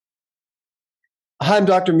Hi, I'm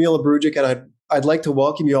Dr. Mila Brujic, and I'd like to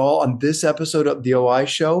welcome you all on this episode of the OI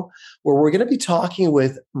Show, where we're going to be talking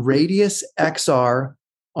with Radius XR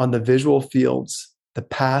on the visual fields, the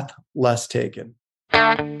path less taken. All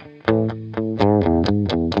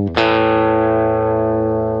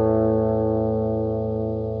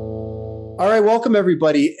right, welcome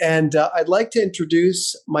everybody. And I'd like to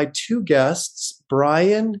introduce my two guests,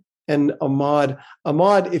 Brian and Ammad.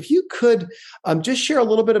 Ammad, if you could just share a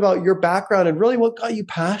little bit about your background and really what got you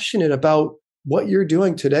passionate about what you're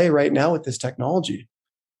doing today, right now with this technology.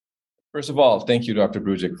 First of all, thank you, Dr.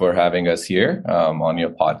 Brujic, for having us here on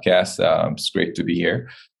your podcast. It's great to be here.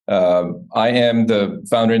 I am the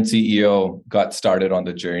founder and CEO, got started on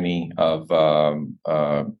the journey of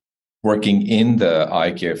working in the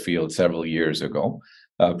eye care field several years ago.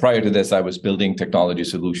 Prior to this, I was building technology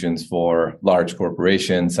solutions for large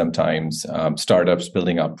corporations, sometimes startups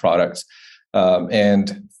building out products.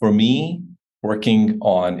 And for me, working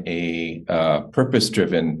on a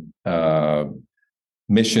purpose-driven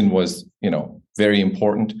mission was, very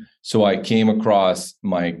important. So I came across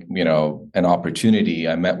an opportunity.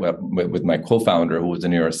 I met with my co-founder, who was a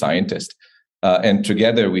neuroscientist. And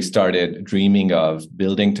together we started dreaming of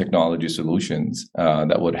building technology solutions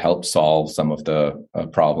that would help solve some of the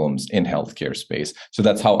problems in healthcare space. So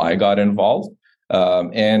that's how I got involved.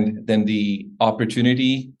 And then the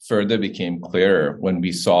opportunity further became clearer when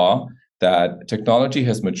we saw that technology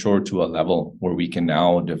has matured to a level where we can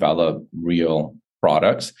now develop real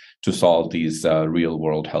products to solve these real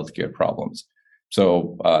world healthcare problems.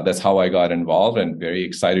 So that's how I got involved, and very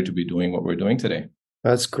excited to be doing what we're doing today.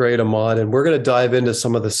 That's great, Ammad. And we're going to dive into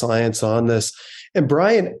some of the science on this. And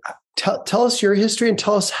Brian, tell us your history and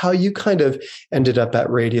tell us how you kind of ended up at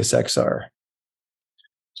Radius XR.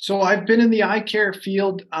 So I've been in the eye care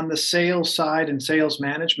field on the sales side and sales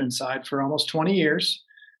management side for almost 20 years.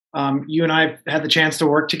 You and I have had the chance to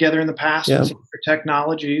work together in the past with some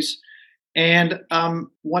technologies. And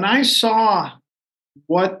when I saw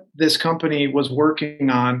what this company was working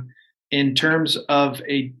on in terms of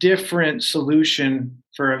a different solution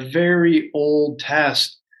for a very old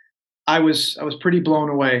test, I was pretty blown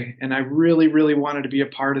away, and I really, really wanted to be a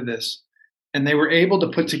part of this. And they were able to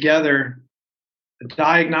put together a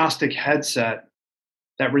diagnostic headset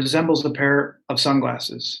that resembles a pair of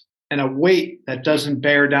sunglasses and a weight that doesn't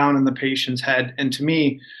bear down on the patient's head. And to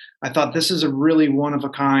me, I thought this is a really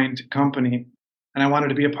one-of-a-kind company, and I wanted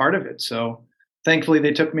to be a part of it. So thankfully,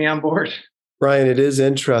 they took me on board. Brian, it is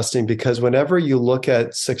interesting because whenever you look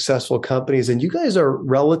at successful companies, and you guys are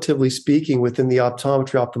relatively speaking within the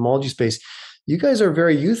optometry-ophthalmology space, you guys are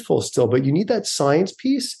very youthful still, but you need that science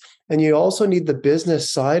piece, and you also need the business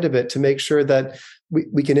side of it to make sure that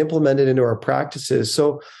we can implement it into our practices.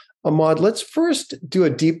 So Ammad, let's first do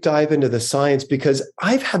a deep dive into the science, because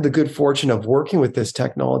I've had the good fortune of working with this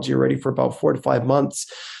technology already for about 4 to 5 months.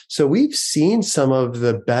 So we've seen some of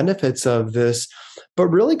the benefits of this, but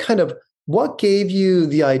really kind of what gave you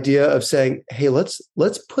the idea of saying, hey, let's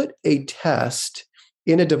put a test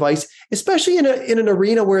in a device, especially in an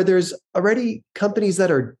arena where there's already companies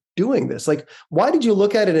that are doing this? Like, why did you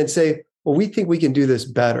look at it and say, well, we think we can do this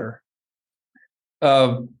better?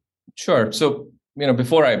 Sure. So,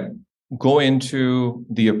 before I go into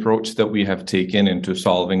the approach that we have taken into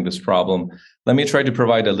solving this problem, let me try to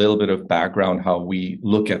provide a little bit of background how we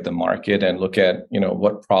look at the market and look at,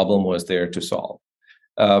 what problem was there to solve.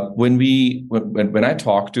 When I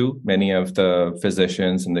talk to many of the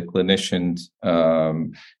physicians and the clinicians,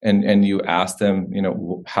 and you ask them,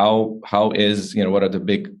 how is, what are the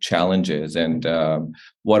big challenges and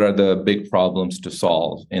what are the big problems to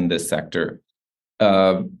solve in this sector?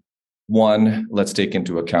 One, let's take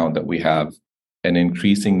into account that we have an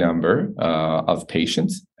increasing number of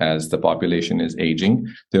patients as the population is aging.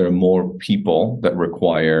 There are more people that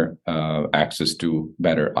require access to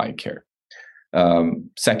better eye care.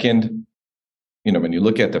 Second, when you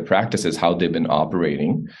look at the practices, how they've been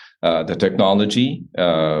operating, the technology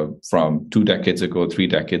from 2 decades ago, 3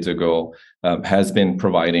 decades ago, has been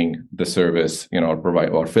providing the service,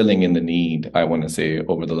 or filling in the need, I want to say,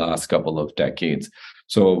 over the last couple of decades.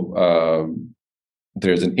 So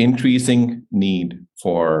there's an increasing need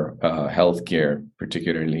for healthcare,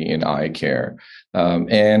 particularly in eye care.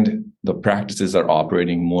 And the practices are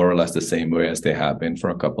operating more or less the same way as they have been for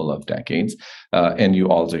a couple of decades. And you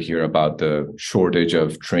also hear about the shortage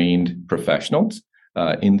of trained professionals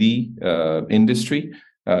in the industry,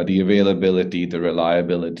 the availability, the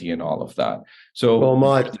reliability, and all of that. So, well,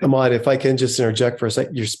 Ammad, if I can just interject for a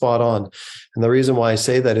second, you're spot on. And the reason why I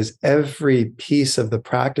say that is every piece of the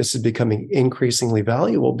practice is becoming increasingly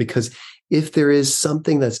valuable because if there is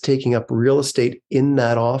something that's taking up real estate in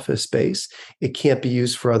that office space, it can't be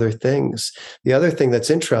used for other things. The other thing that's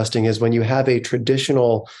interesting is when you have a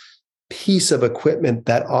traditional piece of equipment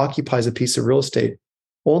that occupies a piece of real estate,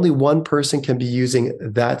 only one person can be using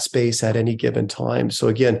that space at any given time. So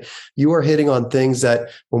again, you are hitting on things that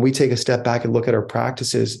when we take a step back and look at our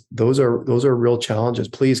practices, those are real challenges.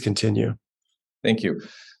 Please continue. Thank you.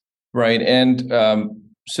 Right. And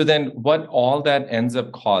so then what all that ends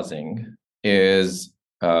up causing is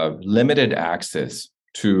limited access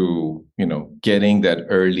to, getting that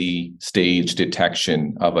early stage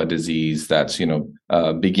detection of a disease that's,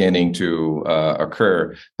 beginning to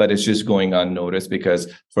occur, but it's just going unnoticed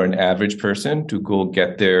because for an average person to go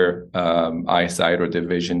get their eyesight or their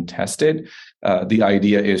vision tested, the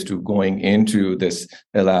idea is to going into this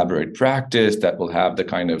elaborate practice that will have the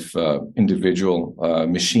kind of individual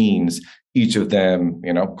machines. Each of them,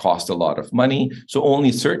 cost a lot of money. So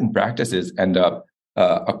only certain practices end up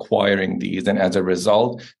acquiring these. And as a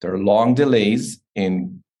result, there are long delays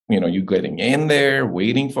in, you getting in there,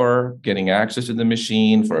 waiting for getting access to the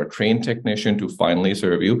machine for a trained technician to finally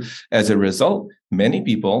serve you. As a result, many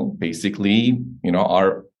people basically,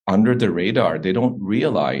 are under the radar. They don't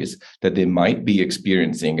realize that they might be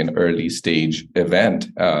experiencing an early stage event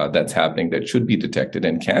that's happening that should be detected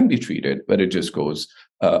and can be treated, but it just goes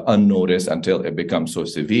unnoticed until it becomes so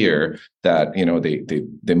severe that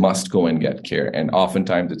they must go and get care, and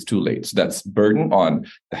oftentimes it's too late. So that's burden on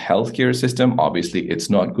the healthcare system. Obviously, it's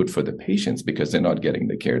not good for the patients because they're not getting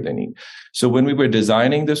the care they need. So when we were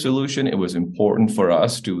designing the solution, it was important for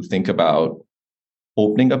us to think about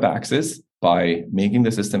opening up access by making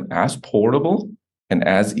the system as portable and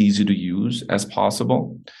as easy to use as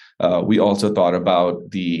possible. We also thought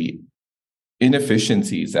about the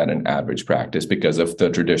inefficiencies at an average practice because of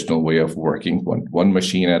the traditional way of working one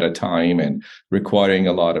machine at a time and requiring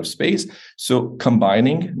a lot of space. So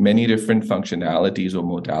combining many different functionalities or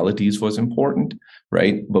modalities was important,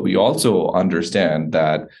 right? But we also understand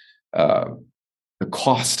that the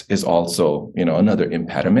cost is also, another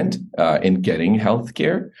impediment in getting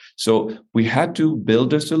healthcare. So we had to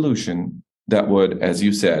build a solution that would, as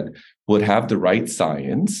you said, would have the right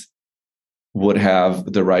science, would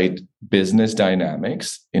have the right business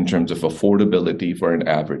dynamics in terms of affordability for an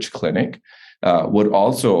average clinic, would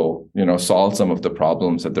also, solve some of the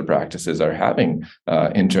problems that the practices are having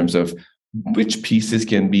in terms of which pieces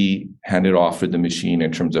can be handed off to the machine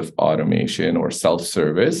in terms of automation or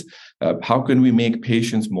self-service. How can we make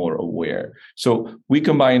patients more aware? So we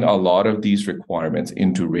combine a lot of these requirements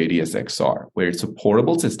into Radius XR, where it's a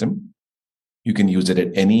portable system. You can use it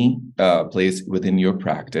at any place within your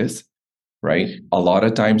practice, right? A lot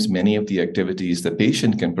of times, many of the activities the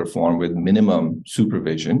patient can perform with minimum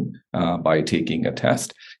supervision by taking a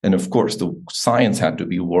test. And of course, the science had to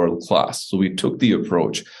be world class. So we took the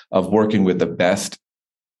approach of working with the best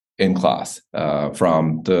in class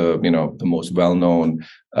from the most well-known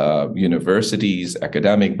universities,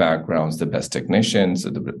 academic backgrounds, the best technicians,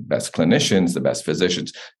 the best clinicians, the best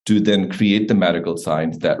physicians, to then create the medical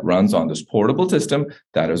science that runs on this portable system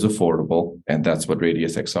that is affordable. And that's what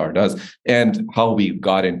Radius XR does. And how we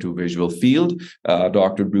got into visual field,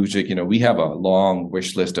 Dr. Brujic, we have a long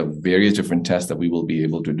wish list of various different tests that we will be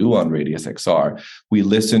able to do on Radius XR. We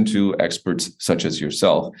listened to experts such as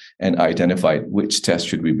yourself and identified which test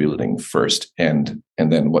should we be building first, and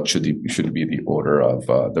then what should be the order of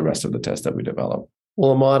the rest of the tests that we develop.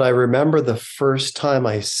 Well, Ammad, I remember the first time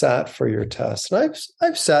I sat for your test, and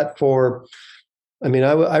I've sat for. I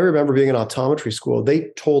remember being in optometry school. They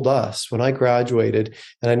told us when I graduated,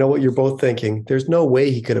 and I know what you're both thinking. There's no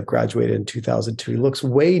way he could have graduated in 2002. He looks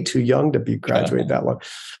way too young to be graduated that long,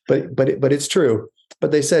 but it's true.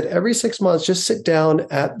 But they said every 6 months, just sit down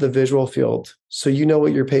at the visual field so you know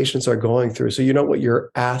what your patients are going through, so you know what you're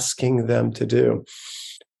asking them to do.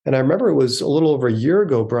 And I remember it was a little over a year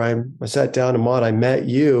ago, Brian, I sat down, Ammad, I met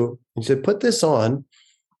you, and you said, put this on.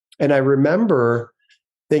 And I remember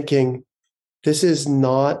thinking, this is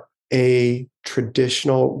not a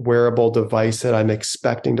traditional wearable device that I'm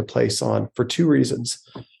expecting to place on for two reasons.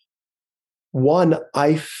 One,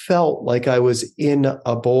 I felt like I was in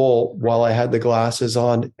a bowl while I had the glasses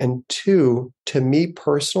on. And two, to me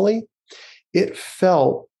personally, it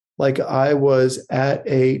felt like I was at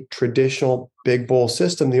a traditional big bowl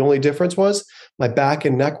system. The only difference was my back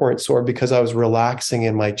and neck weren't sore because I was relaxing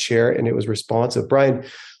in my chair and it was responsive. Brian,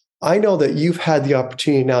 I know that you've had the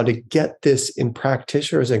opportunity now to get this in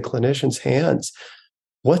practitioners and clinicians' hands.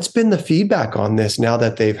 What's been the feedback on this now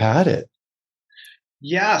that they've had it?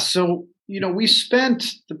 Yeah, so we spent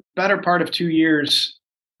the better part of 2 years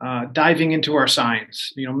diving into our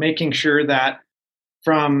science, making sure that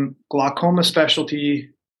from glaucoma specialty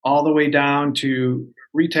all the way down to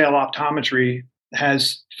retail optometry,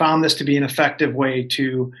 has found this to be an effective way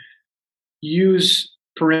to use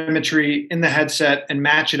perimetry in the headset and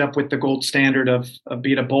match it up with the gold standard of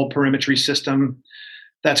being a bulb perimetry system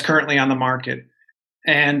that's currently on the market.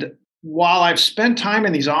 And while I've spent time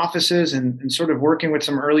in these offices and sort of working with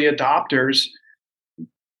some early adopters,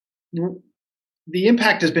 the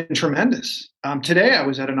impact has been tremendous. Today I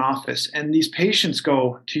was at an office and these patients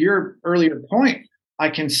go, to your earlier point, I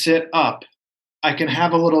can sit up. I can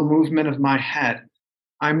have a little movement of my head.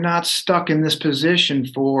 I'm not stuck in this position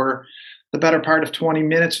for the better part of 20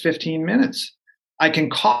 minutes, 15 minutes. I can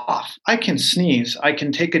cough. I can sneeze. I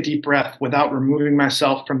can take a deep breath without removing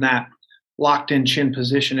myself from that locked in chin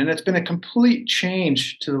position. And it's been a complete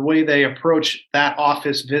change to the way they approach that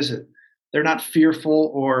office visit. They're not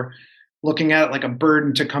fearful or looking at it like a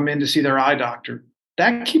burden to come in to see their eye doctor.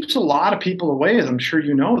 That keeps a lot of people away, as I'm sure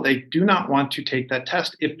you know. They do not want to take that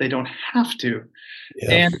test if they don't have to.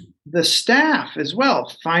 Yeah. And the staff as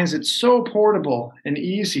well finds it so portable and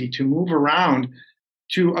easy to move around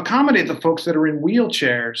to accommodate the folks that are in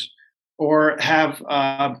wheelchairs or have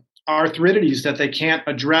arthritides that they can't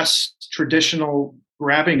address traditional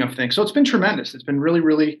grabbing of things. So it's been tremendous. It's been really,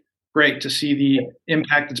 really great to see the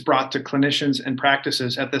impact it's brought to clinicians and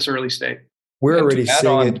practices at this early stage. We're already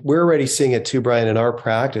seeing it. We're already seeing it too, Brian, in our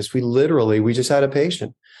practice. We just had a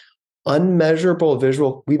patient, unmeasurable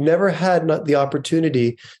visual. We've never had the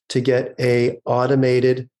opportunity to get a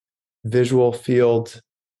automated visual field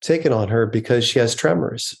taken on her because she has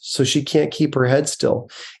tremors. So she can't keep her head still.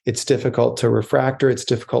 It's difficult to refract her. It's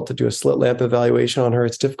difficult to do a slit lamp evaluation on her.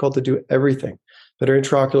 It's difficult to do everything. But her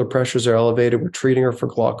intraocular pressures are elevated. We're treating her for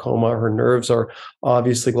glaucoma. Her nerves are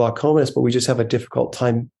obviously glaucomatous, but we just have a difficult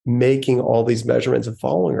time making all these measurements and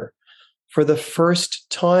following her. For the first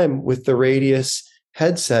time with the Radius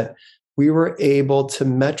headset, we were able to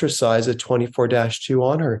metricize a 24-2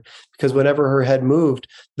 on her because whenever her head moved,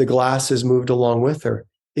 the glasses moved along with her.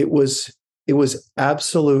 It was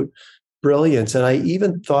absolute brilliance. And I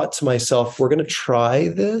even thought to myself, we're going to try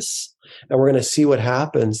this and we're going to see what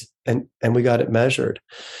happens. And we got it measured.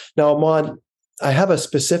 Now, Ammad, I have a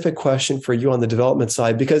specific question for you on the development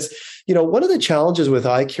side, because, one of the challenges with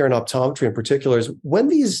eye care and optometry in particular is when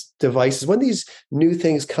these new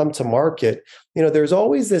things come to market, there's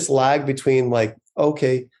always this lag between like,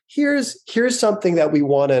 okay, here's something that we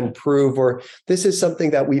want to improve, or this is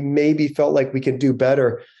something that we maybe felt like we could do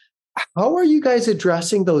better. How are you guys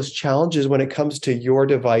addressing those challenges when it comes to your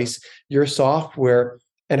device, your software,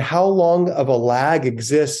 and how long of a lag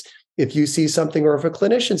exists if you see something, or if a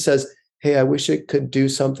clinician says, hey, I wish it could do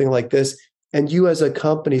something like this, and you as a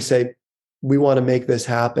company say, we want to make this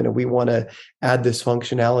happen and we want to add this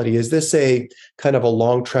functionality? Is this a kind of a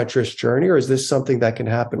long, treacherous journey, or is this something that can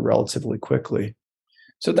happen relatively quickly?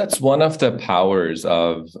 So that's one of the powers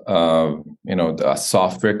of a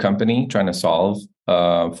software company trying to solve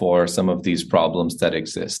for some of these problems that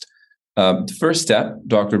exist. The first step,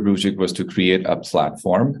 Dr. Brujic, was to create a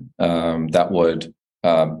platform that would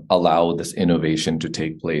allow this innovation to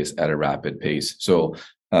take place at a rapid pace. So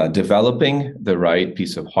developing the right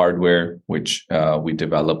piece of hardware, which we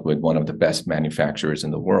developed with one of the best manufacturers in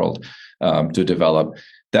the world to develop,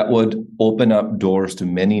 that would open up doors to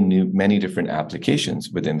many different applications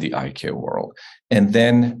within the eye care world. And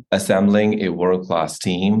then assembling a world-class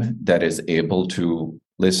team that is able to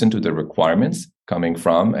listen to the requirements coming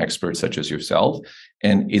from experts such as yourself,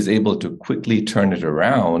 and is able to quickly turn it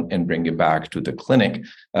around and bring it back to the clinic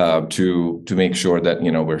to make sure that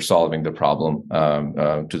we're solving the problem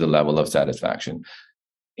to the level of satisfaction.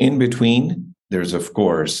 In between, there's of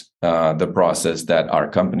course the process that our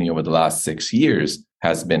company over the last 6 years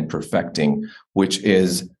has been perfecting, which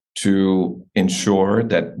is to ensure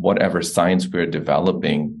that whatever science we're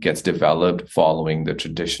developing gets developed following the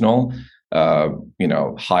traditional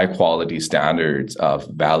high quality standards of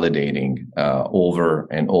validating over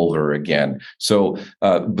and over again. So,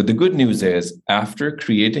 but the good news is, after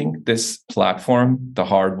creating this platform, the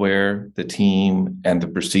hardware, the team, and the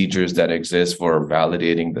procedures that exist for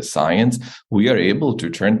validating the science, we are able to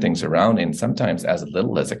turn things around in sometimes as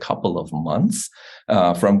little as a couple of months,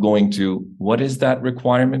 from going to what is that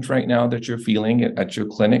requirement right now that you're feeling at your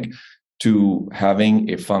clinic, to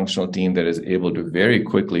having a functional team that is able to very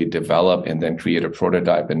quickly develop and then create a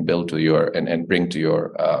prototype and build to your and bring to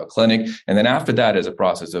your clinic. And then after that is a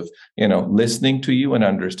process of listening to you and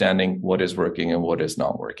understanding what is working and what is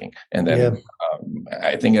not working. And then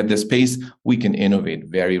I think at this pace we can innovate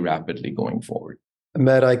very rapidly going forward.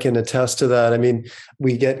 Ammad, I can attest to that. I mean,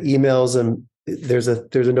 we get emails and there's a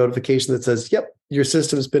notification that says, "Yep, your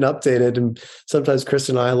system's been updated. And sometimes Chris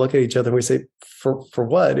and I look at each other and we say, for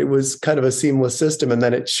what? It was kind of a seamless system. And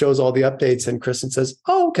then it shows all the updates and Kristen says,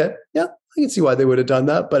 oh, okay. Yeah, I can see why they would have done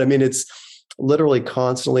that. But I mean, it's literally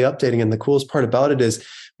constantly updating. And the coolest part about it is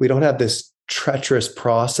we don't have this treacherous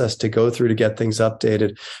process to go through to get things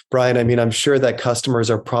updated. Brian, I mean, I'm sure that customers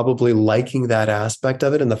are probably liking that aspect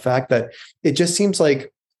of it. And the fact that it just seems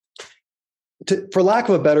like, for lack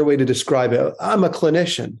of a better way to describe it, I'm a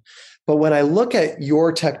clinician. But when I look at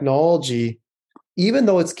your technology, even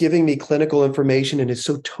though it's giving me clinical information and is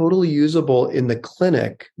so totally usable in the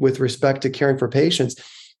clinic with respect to caring for patients,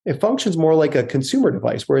 it functions more like a consumer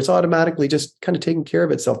device where it's automatically just kind of taking care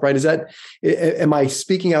of itself, right? Am I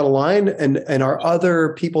speaking out of line? And are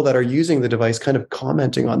other people that are using the device kind of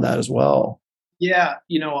commenting on that as well? Yeah,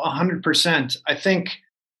 100%. I think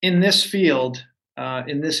in this field,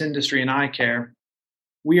 in this industry in eye care,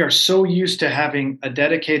 we are so used to having a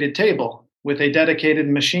dedicated table with a dedicated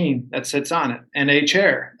machine that sits on it and a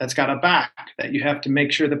chair that's got a back that you have to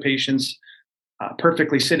make sure the patient's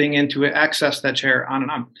perfectly sitting in to access that chair, on and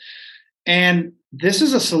on. And this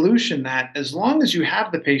is a solution that, as long as you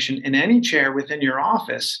have the patient in any chair within your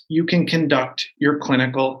office, you can conduct your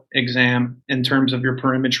clinical exam in terms of your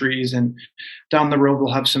perimetries. And down the road,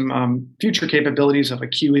 we'll have some future capabilities of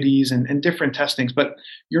acuities and different testings. But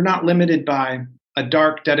you're not limited by a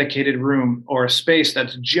dark, dedicated room or a space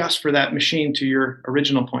that's just for that machine, to your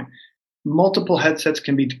original point. Multiple headsets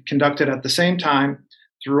can be conducted at the same time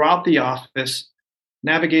throughout the office,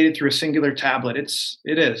 navigated through a singular tablet.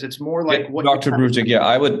 It's more like what Dr. Brujic, yeah,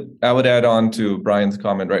 I would add on to Brian's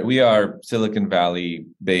comment, right? We are Silicon Valley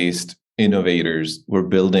based innovators. We're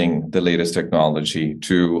building the latest technology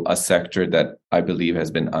to a sector that I believe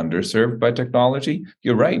has been underserved by technology.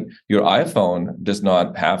 You're right. Your iPhone does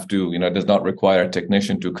not have to, does not require a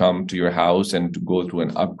technician to come to your house and to go through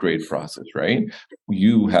an upgrade process, right?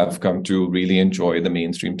 You have come to really enjoy the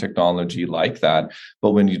mainstream technology like that.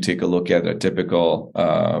 But when you take a look at a typical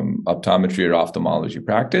optometry or ophthalmology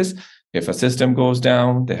practice, if a system goes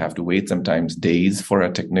down, they have to wait sometimes days for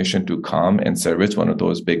a technician to come and service one of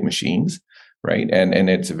those big machines, right? And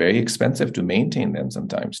it's very expensive to maintain them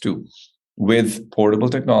sometimes too. With portable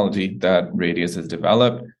technology that Radius has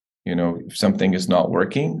developed, if something is not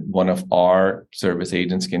working, one of our service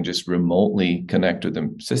agents can just remotely connect to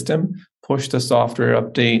the system, push the software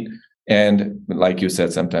update, and like you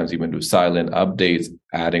said, sometimes even do silent updates,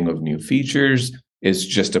 adding of new features. Is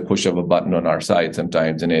just a push of a button on our side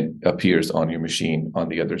sometimes, and it appears on your machine on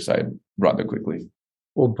the other side rather quickly.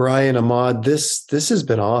 Well, Brian, Ammad, this has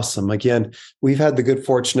been awesome. Again, we've had the good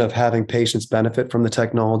fortune of having patients benefit from the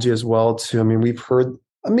technology as well, too. I mean, we've heard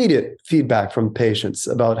immediate feedback from patients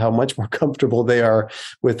about how much more comfortable they are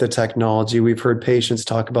with the technology. We've heard patients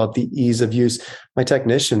talk about the ease of use. My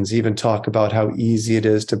technicians even talk about how easy it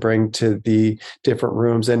is to bring to the different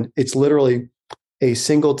rooms. And it's literally a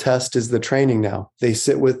single test is the training now. They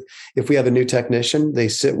sit with, if we have a new technician, they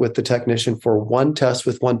sit with the technician for one test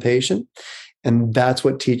with one patient. And that's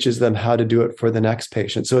what teaches them how to do it for the next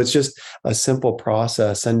patient. So it's just a simple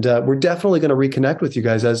process. And we're definitely going to reconnect with you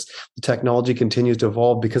guys as the technology continues to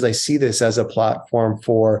evolve, because I see this as a platform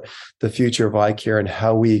for the future of eye care and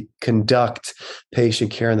how we conduct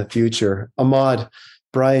patient care in the future. Ammad,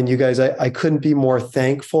 Brian, you guys, I couldn't be more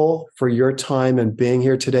thankful for your time and being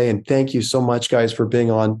here today. And thank you so much, guys, for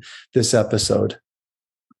being on this episode.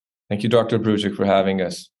 Thank you, Dr. Brujic, for having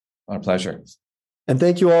us. Our pleasure. And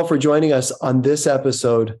thank you all for joining us on this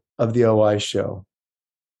episode of the OI Show.